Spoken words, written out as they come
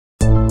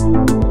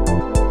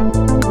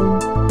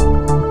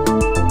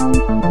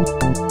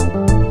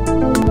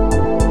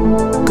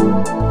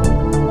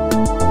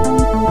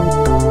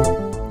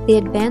The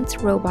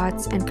Advanced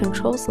Robots and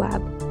Controls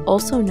Lab,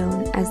 also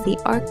known as the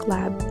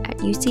ARClab at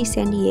UC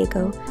San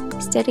Diego,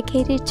 is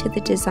dedicated to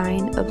the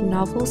design of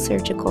novel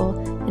surgical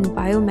and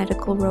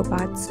biomedical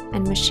robots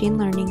and machine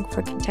learning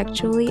for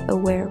contextually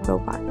aware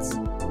robots.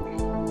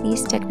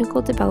 These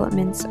technical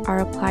developments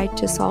are applied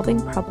to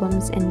solving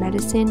problems in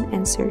medicine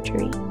and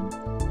surgery.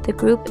 The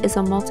group is a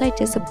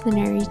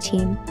multidisciplinary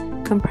team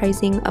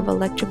comprising of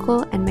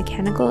electrical and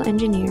mechanical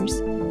engineers,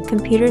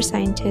 computer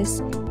scientists,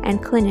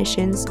 and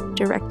clinicians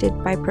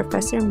directed by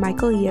Professor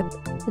Michael Yip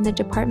in the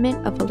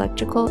Department of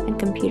Electrical and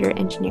Computer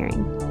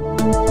Engineering.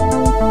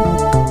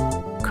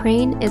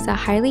 Crane is a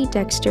highly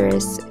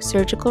dexterous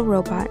surgical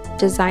robot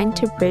designed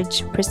to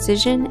bridge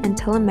precision and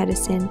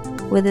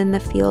telemedicine within the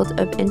field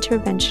of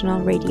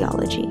interventional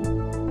radiology.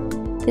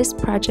 This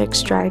project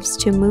strives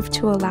to move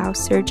to allow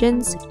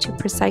surgeons to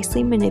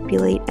precisely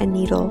manipulate a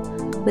needle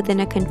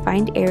within a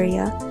confined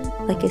area,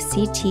 like a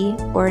CT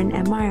or an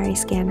MRI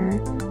scanner,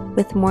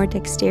 with more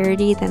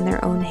dexterity than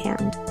their own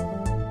hand.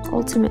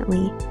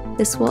 Ultimately,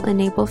 this will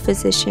enable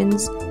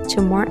physicians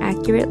to more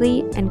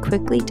accurately and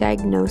quickly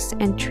diagnose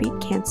and treat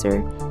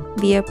cancer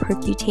via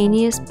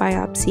percutaneous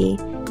biopsy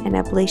and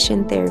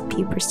ablation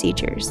therapy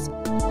procedures.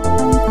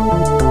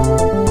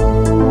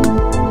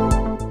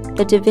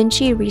 The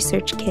Davinci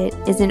Research Kit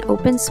is an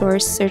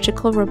open-source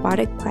surgical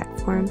robotic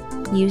platform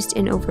used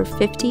in over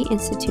 50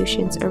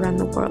 institutions around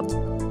the world.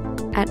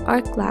 At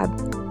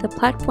ARClab, the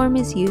platform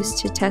is used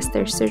to test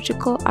their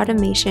surgical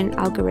automation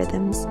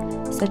algorithms,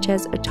 such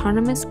as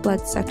autonomous blood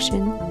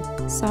suction,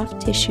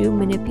 soft tissue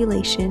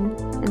manipulation,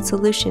 and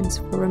solutions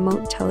for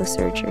remote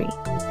telesurgery.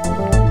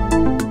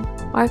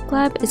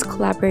 ARClab is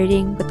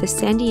collaborating with the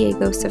San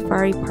Diego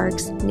Safari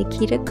Park's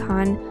Nikita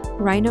Khan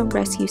Rhino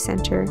Rescue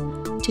Center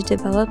to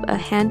develop a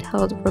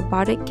handheld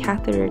robotic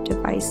catheter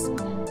device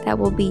that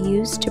will be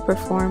used to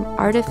perform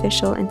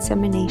artificial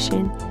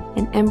insemination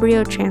and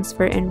embryo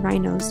transfer in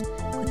rhinos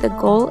with the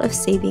goal of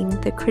saving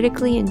the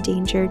critically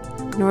endangered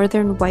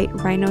northern white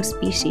rhino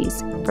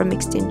species from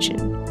extinction.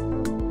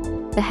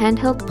 The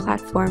handheld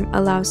platform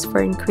allows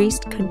for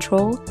increased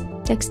control,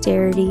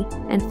 dexterity,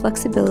 and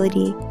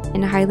flexibility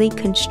in highly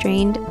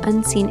constrained,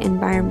 unseen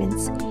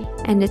environments,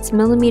 and its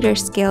millimeter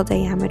scale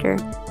diameter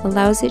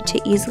allows it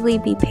to easily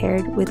be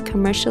paired with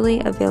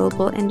commercially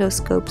available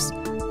endoscopes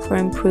for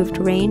improved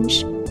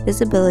range,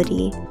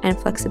 visibility, and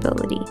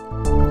flexibility.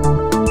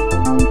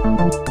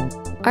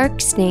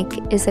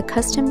 Arcsnake is a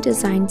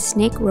custom-designed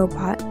snake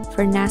robot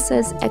for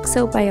NASA's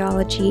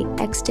Exobiology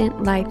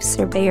Extant Life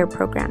Surveyor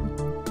program.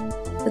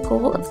 The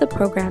goal of the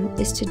program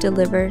is to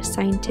deliver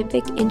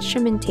scientific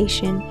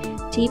instrumentation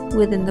deep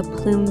within the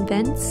plume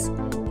vents,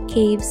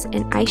 caves,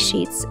 and ice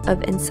sheets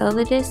of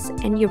Enceladus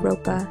and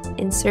Europa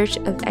in search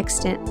of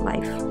extant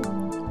life.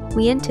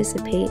 We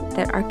anticipate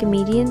that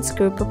Archimedean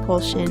screw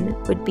propulsion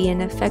would be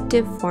an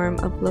effective form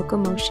of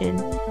locomotion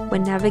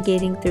when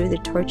navigating through the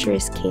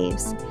tortuous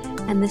caves,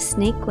 and the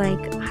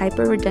snake-like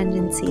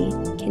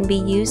hyperredundancy can be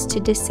used to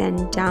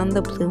descend down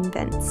the plume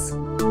vents.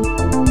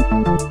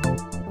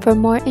 For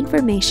more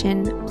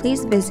information,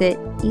 please visit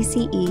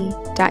ece.ucsd.edu.